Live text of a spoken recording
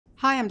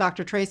Hi, I'm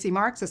Dr. Tracey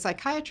Marks, a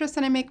psychiatrist,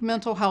 and I make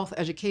mental health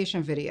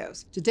education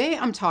videos. Today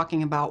I'm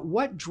talking about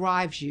what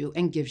drives you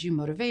and gives you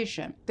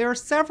motivation. There are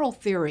several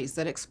theories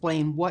that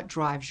explain what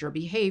drives your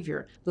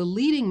behavior. The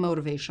leading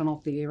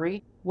motivational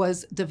theory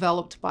was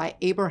developed by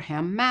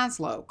Abraham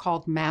Maslow,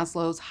 called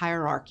Maslow's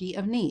hierarchy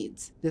of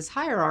needs. This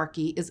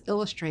hierarchy is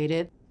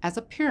illustrated as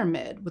a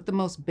pyramid with the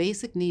most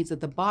basic needs at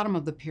the bottom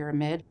of the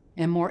pyramid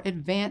and more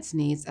advanced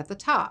needs at the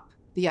top.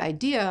 The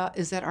idea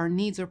is that our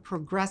needs are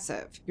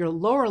progressive. Your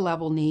lower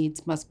level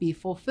needs must be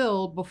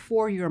fulfilled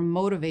before you're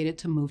motivated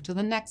to move to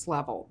the next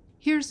level.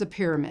 Here's the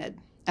pyramid.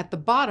 At the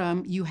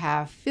bottom, you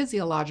have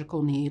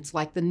physiological needs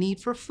like the need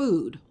for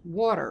food,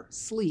 water,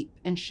 sleep,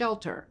 and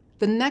shelter.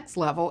 The next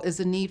level is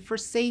the need for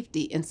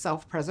safety and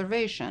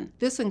self-preservation.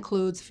 This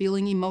includes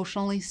feeling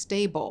emotionally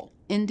stable,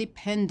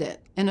 independent,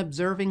 and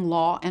observing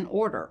law and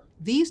order.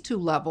 These two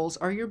levels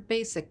are your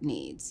basic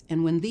needs,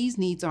 and when these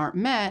needs aren't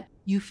met,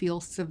 you feel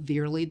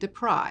severely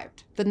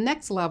deprived. The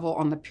next level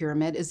on the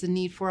pyramid is the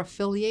need for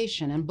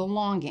affiliation and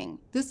belonging.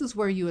 This is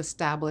where you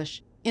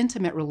establish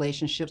intimate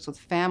relationships with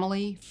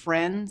family,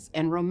 friends,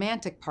 and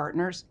romantic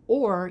partners,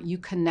 or you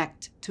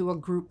connect to a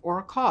group or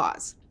a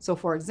cause. So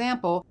for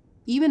example,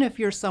 even if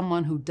you're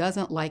someone who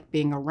doesn't like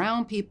being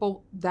around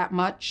people that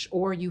much,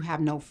 or you have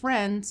no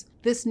friends,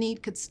 this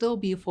need could still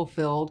be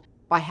fulfilled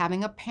by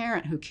having a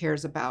parent who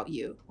cares about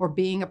you, or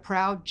being a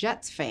proud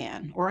Jets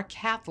fan, or a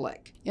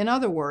Catholic. In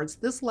other words,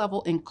 this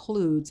level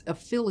includes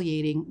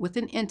affiliating with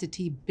an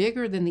entity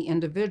bigger than the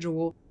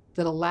individual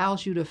that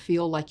allows you to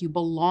feel like you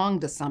belong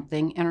to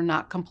something and are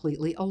not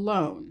completely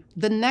alone.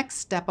 The next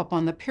step up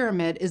on the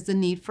pyramid is the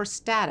need for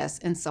status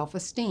and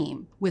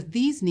self-esteem. With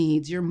these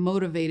needs, you're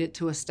motivated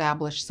to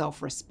establish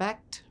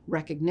self-respect,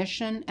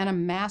 recognition, and a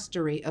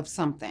mastery of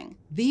something.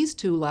 These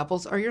two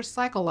levels are your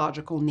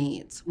psychological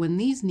needs. When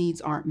these needs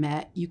aren't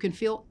met, you can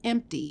feel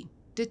empty,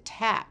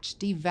 detached,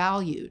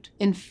 devalued,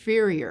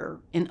 inferior,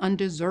 and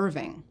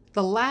undeserving.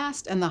 The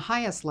last and the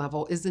highest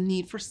level is the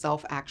need for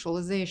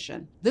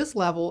self-actualization. This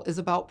level is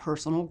about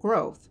personal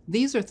growth.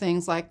 These are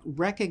things like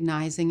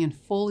recognizing and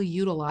fully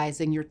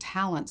utilizing your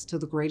talents to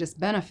the greatest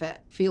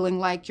benefit, feeling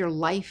like your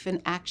life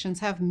and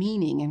actions have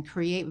meaning and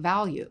create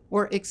value,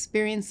 or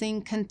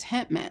experiencing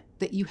contentment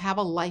that you have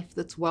a life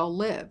that's well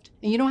lived.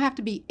 And you don't have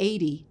to be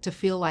 80 to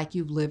feel like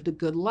you've lived a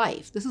good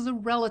life. This is a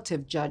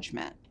relative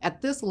judgment.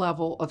 At this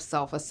level of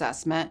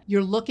self-assessment,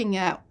 you're looking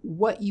at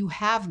what you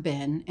have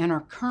been and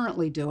are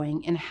currently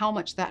doing and how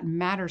much that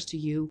matters to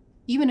you,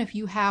 even if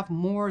you have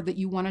more that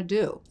you want to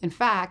do. In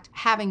fact,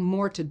 having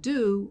more to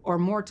do or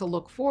more to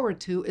look forward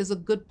to is a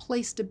good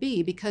place to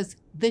be, because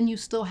then you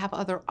still have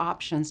other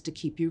options to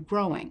keep you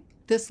growing.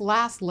 This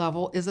last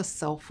level is a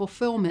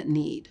self-fulfillment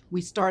need.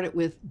 We started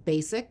with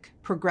basic,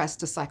 progressed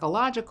to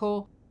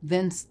psychological,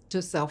 then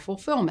to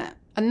self-fulfillment.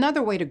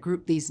 Another way to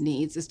group these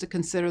needs is to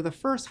consider the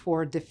first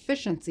four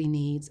deficiency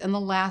needs and the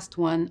last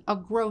one a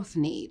growth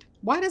need.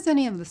 Why does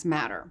any of this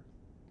matter?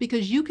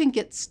 Because you can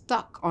get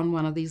stuck on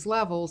one of these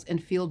levels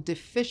and feel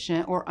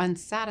deficient or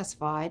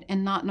unsatisfied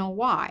and not know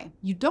why.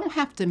 You don't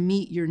have to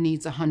meet your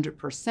needs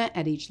 100%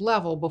 at each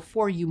level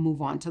before you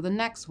move on to the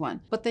next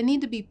one, but they need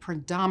to be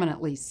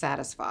predominantly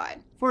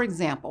satisfied. For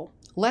example,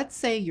 let's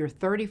say you're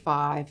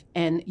 35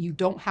 and you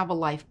don't have a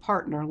life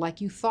partner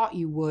like you thought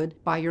you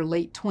would by your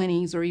late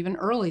 20s or even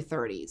early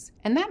 30s.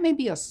 And that may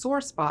be a sore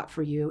spot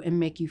for you and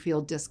make you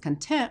feel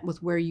discontent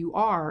with where you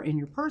are in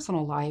your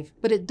personal life,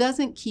 but it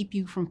doesn't keep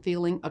you from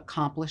feeling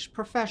accomplished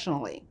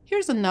professionally.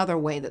 Here's another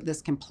way that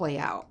this can play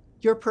out.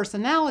 Your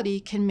personality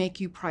can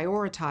make you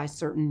prioritize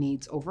certain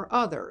needs over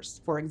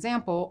others. For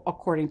example,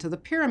 according to the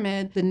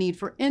pyramid, the need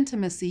for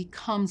intimacy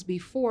comes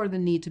before the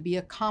need to be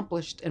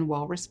accomplished and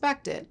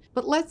well-respected.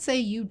 But let's say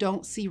you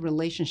don't see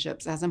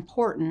relationships as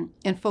important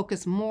and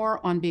focus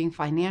more on being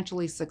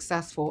financially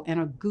successful and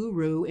a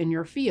guru in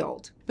your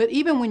field. But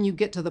even when you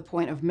get to the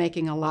point of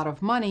making a lot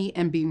of money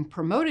and being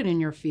promoted in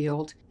your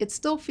field, it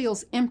still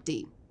feels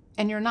empty,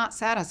 and you're not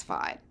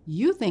satisfied.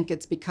 You think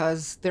it's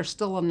because there's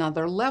still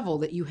another level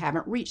that you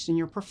haven't reached in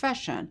your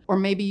profession, or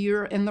maybe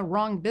you're in the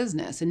wrong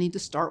business and need to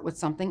start with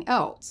something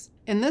else.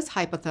 In this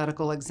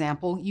hypothetical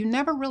example, you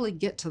never really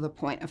get to the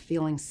point of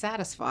feeling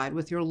satisfied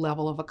with your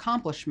level of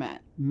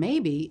accomplishment.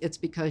 Maybe it's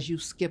because you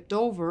skipped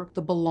over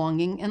the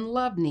belonging and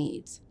love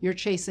needs. You're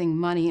chasing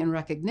money and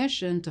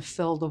recognition to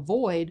fill the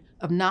void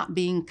of not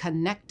being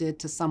connected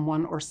to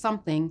someone or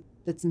something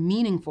that's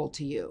meaningful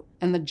to you,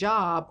 and the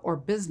job or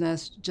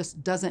business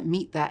just doesn't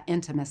meet that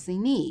intimacy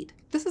need.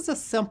 This is a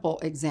simple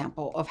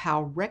example of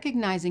how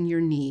recognizing your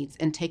needs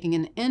and taking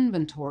an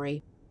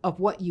inventory of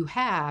what you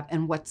have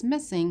and what's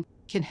missing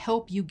can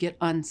help you get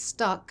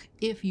unstuck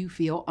if you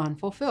feel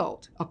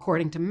unfulfilled.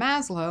 According to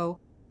Maslow,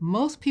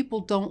 most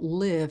people don't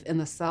live in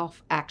the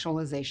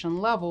self-actualization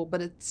level,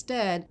 but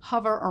instead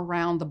hover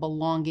around the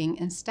belonging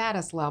and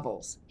status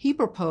levels. He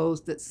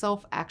proposed that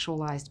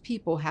self-actualized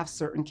people have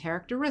certain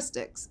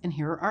characteristics, and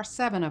here are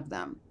 7 of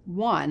them.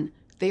 1,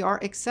 they are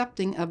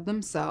accepting of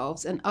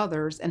themselves and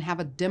others and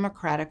have a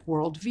democratic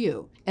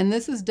worldview. And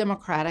this is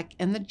democratic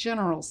in the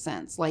general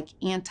sense, like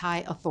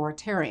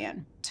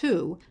anti-authoritarian.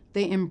 2,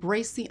 They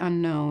embrace the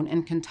unknown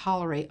and can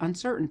tolerate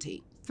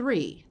uncertainty.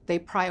 3, they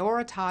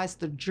prioritize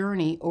the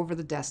journey over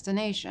the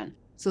destination,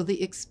 so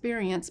the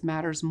experience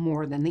matters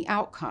more than the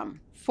outcome.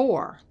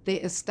 4, they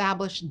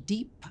establish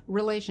deep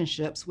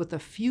relationships with a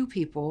few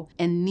people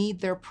and need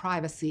their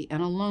privacy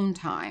and alone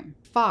time.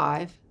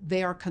 5,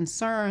 they are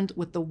concerned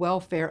with the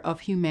welfare of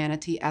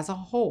humanity as a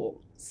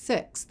whole.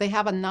 6, they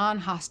have a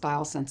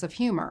non-hostile sense of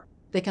humor.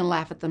 They can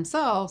laugh at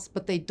themselves,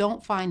 but they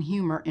don't find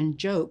humor in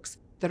jokes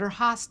that are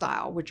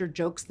hostile, which are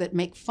jokes that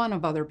make fun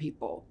of other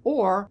people.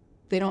 Or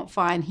they don't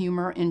find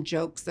humor in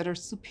jokes that are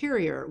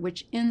superior,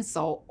 which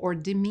insult or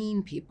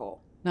demean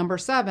people. Number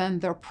 7,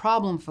 they're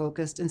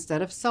problem-focused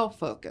instead of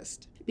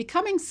self-focused.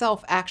 Becoming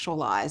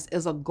self-actualized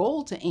is a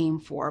goal to aim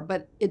for,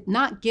 but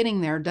not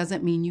getting there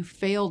doesn't mean you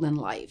failed in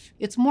life.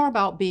 It's more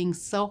about being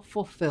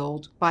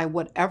self-fulfilled by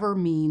whatever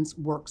means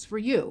works for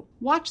you.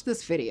 Watch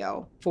this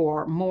video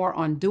for more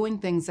on doing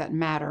things that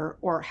matter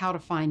or how to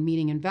find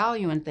meaning and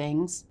value in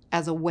things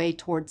as a way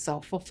towards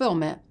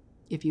self-fulfillment,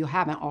 if you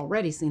haven't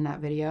already seen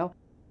that video.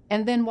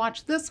 And then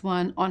watch this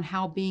one on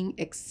how being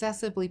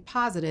excessively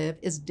positive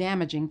is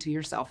damaging to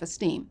your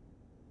self-esteem.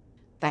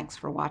 Thanks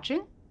for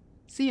watching.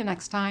 See you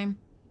next time.